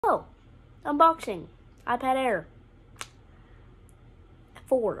Oh, unboxing. iPad Air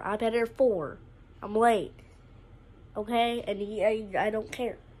 4. iPad Air 4. I'm late. Okay? And I don't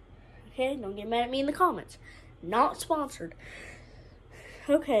care. Okay? Don't get mad at me in the comments. Not sponsored.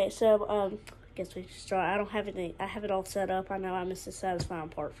 Okay, so, guess we should start. I have it all set up. I know I missed the satisfying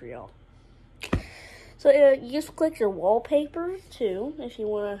part for y'all. So, you just click your wallpaper, too, if you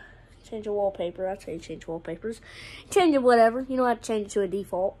want to change your wallpaper. I'd say change wallpapers. Change it whatever. You don't have to change it to a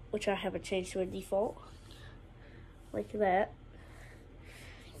default, which I haven't changed to a default. Like that.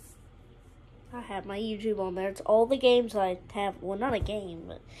 I have my YouTube on there. It's all the games I have. Well, not a game,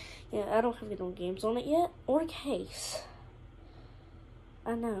 but, I don't have no games on it yet. Or a case.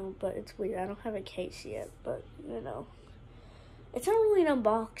 I know, but it's weird. I don't have a case yet, but, It's not really an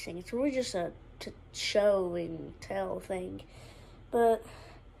unboxing. It's really just a show and tell thing. But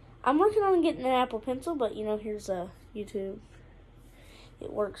I'm working on getting an Apple Pencil, but, here's a YouTube.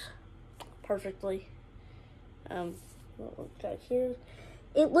 It works perfectly. What looks like here?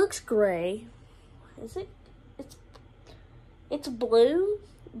 It looks gray. Is it? It's blue,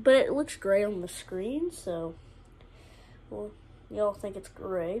 but it looks gray on the screen, so, well, y'all think it's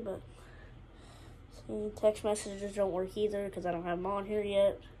gray, but see, text messages don't work either because I don't have them on here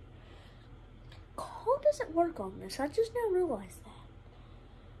yet. Call doesn't work on this. I just now realized that.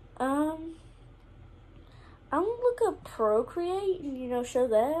 I'm gonna look up Procreate and, show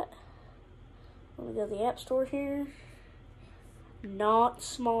that. Let me go to the App Store here. Not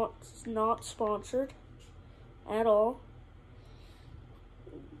sponsored at all.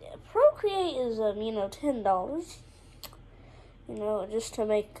 Procreate is, $10. Just to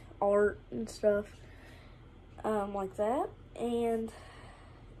make art and stuff, like that. And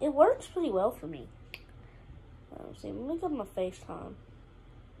it works pretty well for me. Let's see, let me go to my FaceTime.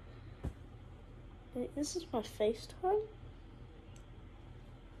 This is my FaceTime?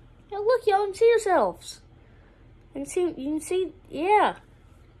 Yeah, look, y'all can see yourselves. You can see, yeah.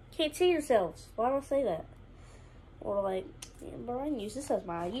 Can't see yourselves. Why do I say that? Or like, yeah, bro, I can use this as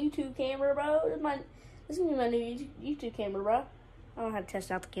my YouTube camera, bro. This is my new YouTube camera, bro. I don't know how to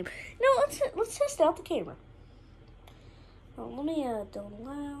test out the camera. No, let's test out the camera. Oh, let me don't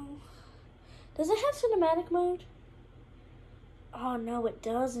allow. Does it have cinematic mode? Oh no, it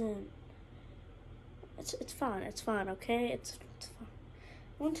doesn't. It's fine. It's fine. Okay, it's fine.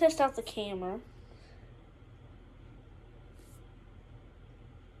 I'm gonna test out the camera.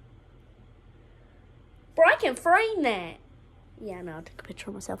 Bro, I can frame that. Yeah, no, I took a picture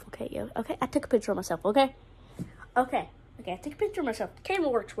of myself. Okay, yeah. Okay, I took a picture of myself. Okay. Okay, I took a picture of myself. The camera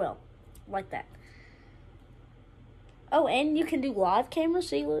works well, like that. Oh, and you can do live camera.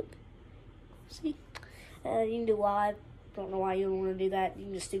 See, look. See, you can do live. Don't know why you don't want to do that. You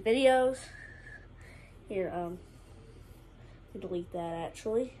can just do videos. Here, delete that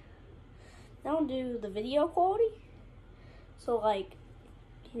actually. Now I'll do the video quality. So like,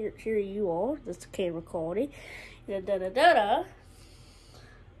 here you are. That's the camera quality.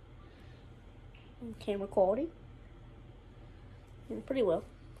 Camera quality. Pretty well.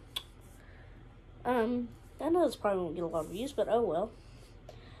 I know this probably won't get a lot of views, but oh well.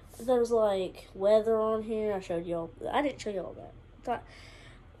 There's like weather on here. I showed y'all. I didn't show y'all that.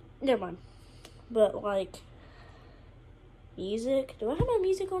 Never mind. But like music. Do I have my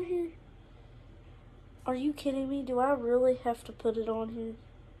music on here? Are you kidding me? Do I really have to put it on here?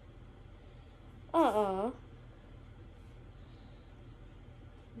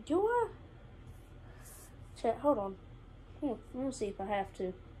 Do I? Chat, hold on. Let me see if I have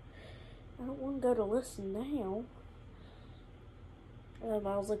to. I don't want to go to listen now. I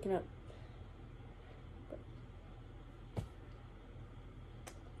was looking up.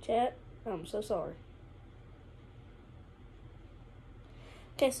 Chat, I'm so sorry.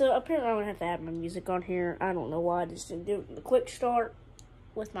 Okay, so apparently I'm going to have to add my music on here. I don't know why I just didn't do it in the quick start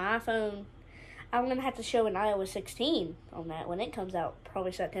with my iPhone. I'm going to have to show an iOS 16 on that when it comes out,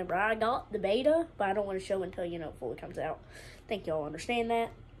 probably September. I got the beta, but I don't want to show until, it fully comes out. I think y'all understand that.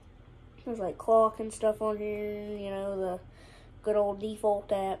 There's like clock and stuff on here, the good old default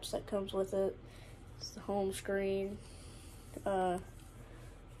apps that comes with it. It's the home screen. This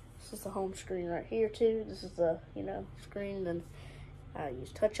is the home screen right here too. This is the, screen. Then I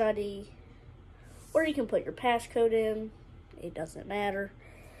use Touch ID. Or you can put your passcode in. It doesn't matter.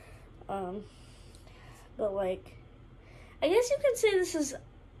 But like, I guess you can say this is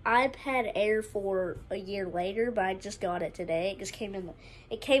iPad Air for a year later, but I just got it today. It just came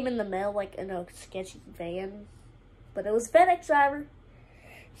in the mail like in a sketchy van, but it was FedEx driver.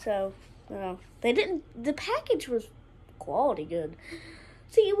 So, the package was quality good.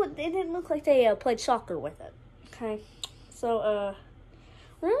 See, it didn't look like they played soccer with it. Okay, so,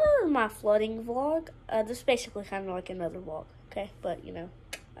 we're my flooding vlog. This is basically kind of like another vlog, okay? But, you know,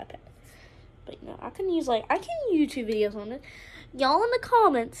 iPad. But, you know, I can use YouTube videos on it. Y'all in the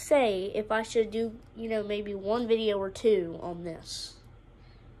comments say if I should do, you know, maybe one video or two on this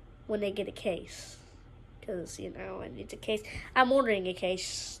when they get a case. Because, you know, it needs a case. I'm ordering a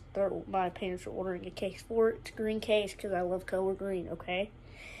case. My parents are ordering a case for it. It's a green case because I love color green, okay?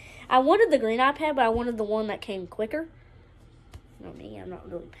 I wanted the green iPad, but I wanted the one that came quicker. You know me, I'm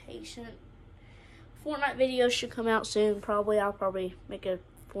not really patient. Fortnite videos should come out soon, probably. I'll probably make a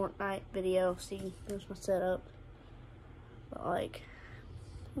Fortnite video. See, here's my setup. But, like,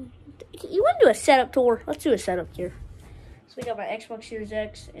 you want to do a setup tour? Let's do a setup here. So we got my Xbox Series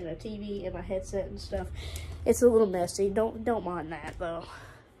X and a TV and my headset and stuff. It's a little messy. Don't mind that, though.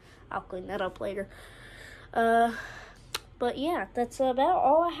 I'll clean that up later. But yeah, that's about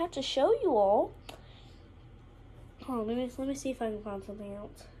all I have to show you all. Oh, let me see if I can find something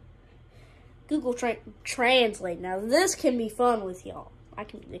else. Google Translate. Now this can be fun with y'all. It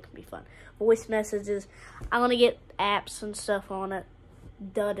can be fun. Voice messages. I'm gonna get apps and stuff on it.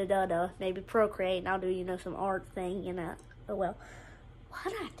 Maybe Procreate, and I'll do, you know, some art thing, you know. Oh well. Why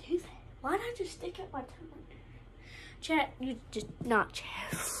did I do that? Why did I just stick out my tongue? Chat, you just not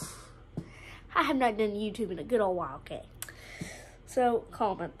chat. I have not done YouTube in a good old while, okay? So,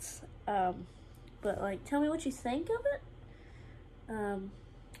 comments. But, like, tell me what you think of it.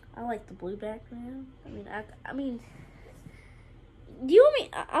 I like the blue background. I mean, do you want me?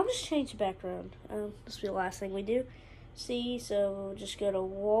 I'll just change the background. This will be the last thing we do. See, so we'll just go to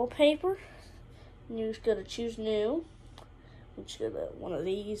wallpaper. And you just go to choose new. We'll just go to one of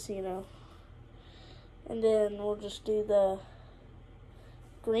these, you know. And then we'll just do the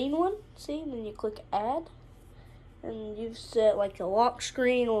green one. See, and then you click add. And you've set like the lock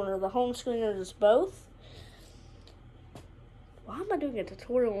screen or the home screen or just both. Why am I doing a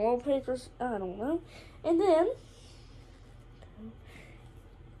tutorial on wallpapers? I don't know. And then,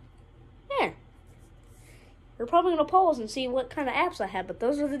 yeah, you're probably going to pause and see what kind of apps I have, but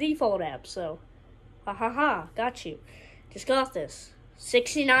those are the default apps, so, got you. Just got this.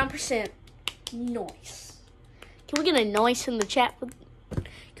 69%. Nice. Can we get a nice in the chat?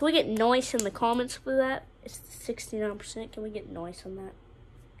 Can we get nice in the comments for that? It's 69%. Can we get nice on that?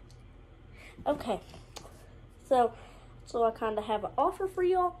 Okay. So I kind of have an offer for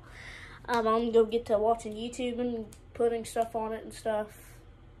y'all. I'm going to go get to watching YouTube and putting stuff on it and stuff.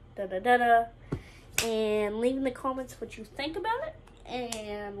 And leave in the comments what you think about it.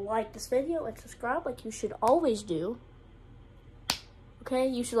 And like this video and subscribe like you should always do. Okay?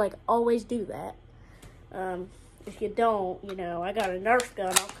 You should, like, always do that. If you don't, you know, I got a Nerf gun.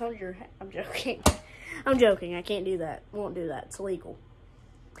 I'll come to your house. I'm joking. I'm joking. I can't do that. Won't do that. It's illegal.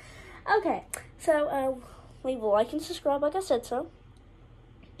 Okay. So, leave a like and subscribe like I said so.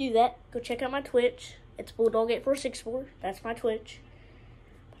 Do that. Go check out my Twitch. It's Bulldog8464. That's my Twitch.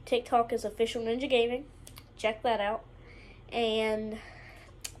 My TikTok is Official Ninja Gaming. Check that out. And,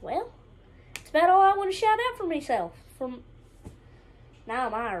 well, that's about all I want to shout out for myself. Now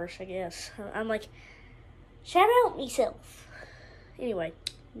I'm Irish, I guess. I'm like, shout out myself. Anyway,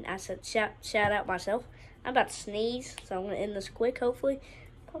 I said shout out myself. I'm about to sneeze, so I'm going to end this quick, hopefully.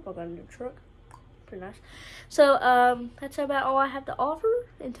 Probably got a new truck. Pretty nice. So, that's about all I have to offer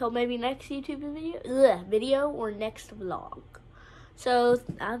until maybe next YouTube video or next vlog. So,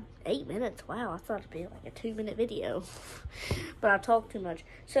 8 minutes. Wow, I thought it'd be like a 2-minute video. But I talk too much.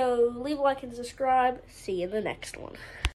 So, leave a like and subscribe. See you in the next one.